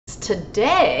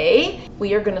today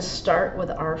we are gonna start with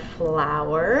our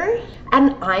flower,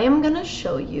 and I am gonna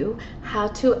show you how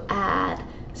to add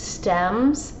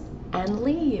stems and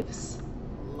leaves.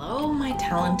 Hello, my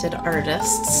talented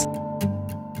artists.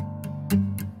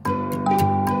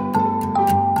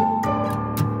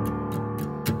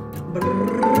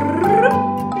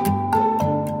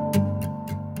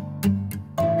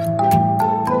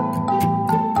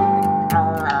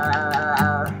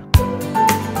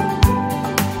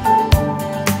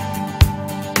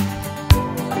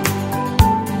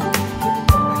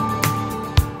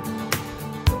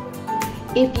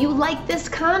 If you like this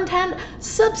content,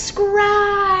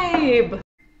 subscribe!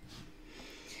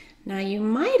 Now you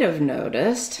might have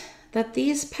noticed that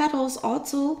these petals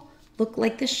also look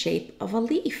like the shape of a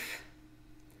leaf.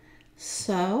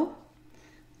 So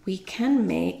we can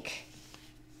make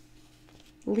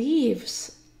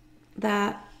leaves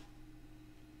that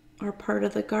are part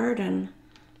of the garden.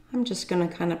 I'm just gonna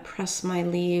kind of press my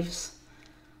leaves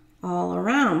all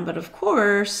around, but of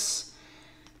course,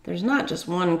 there's not just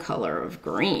one color of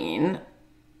green.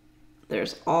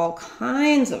 There's all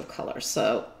kinds of colors.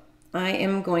 So I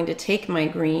am going to take my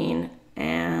green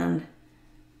and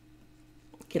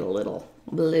get a little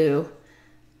blue,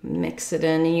 mix it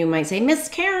in. And you might say, Miss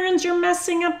Cairns, you're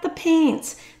messing up the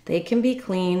paints. They can be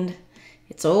cleaned.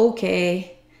 It's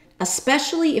okay.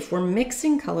 Especially if we're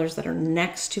mixing colors that are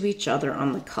next to each other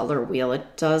on the color wheel.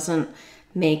 It doesn't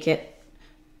make it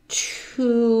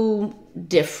too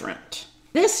different.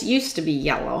 This used to be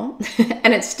yellow,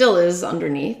 and it still is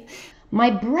underneath. My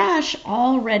brush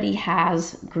already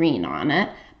has green on it,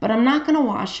 but I'm not gonna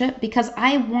wash it because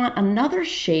I want another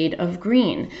shade of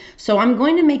green. So I'm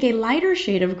going to make a lighter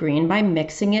shade of green by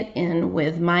mixing it in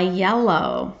with my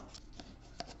yellow.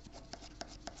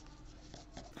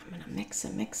 I'm gonna mix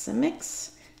and mix and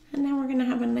mix, and now we're gonna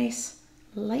have a nice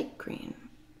light green.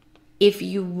 If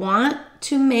you want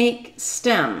to make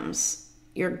stems,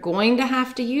 you're going to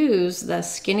have to use the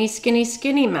skinny, skinny,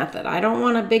 skinny method. I don't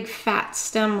want a big fat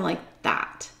stem like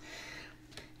that.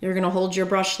 You're gonna hold your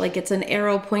brush like it's an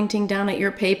arrow pointing down at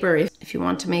your paper. If you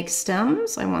want to make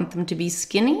stems, I want them to be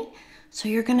skinny. So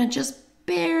you're gonna just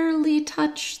barely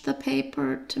touch the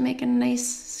paper to make a nice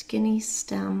skinny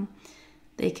stem.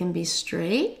 They can be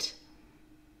straight.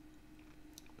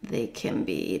 They can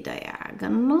be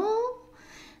diagonal.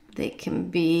 They can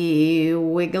be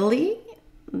wiggly.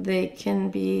 They can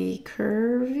be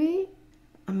curvy.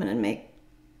 I'm gonna make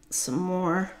some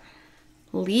more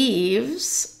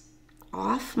leaves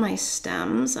off my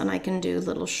stems, and I can do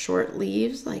little short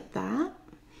leaves like that.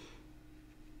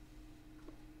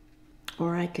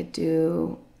 Or I could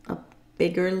do a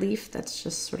bigger leaf that's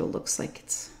just sort of looks like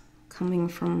it's coming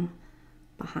from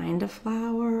behind a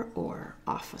flower or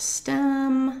off a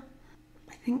stem.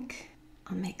 I think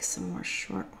I'll make some more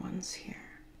short ones here.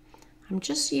 I'm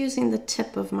just using the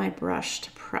tip of my brush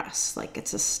to press like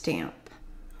it's a stamp.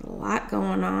 A lot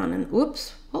going on, and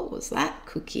whoops, what was that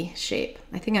kooky shape?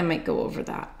 I think I might go over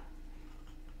that.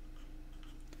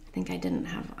 I think I didn't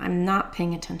have, I'm not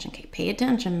paying attention. Okay, pay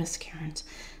attention, Miss Cairns.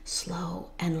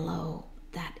 Slow and low,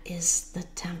 that is the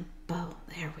tempo.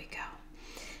 There we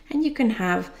go. And you can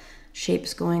have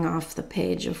shapes going off the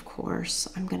page, of course.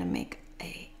 I'm gonna make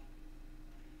a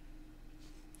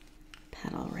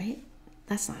petal, right?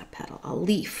 That's not a petal, a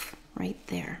leaf right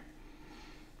there.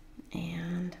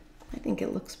 And I think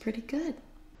it looks pretty good.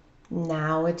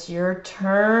 Now it's your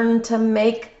turn to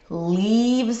make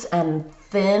leaves and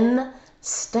thin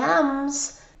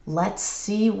stems. Let's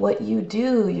see what you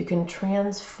do. You can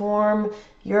transform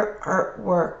your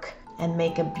artwork and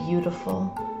make a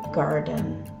beautiful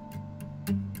garden.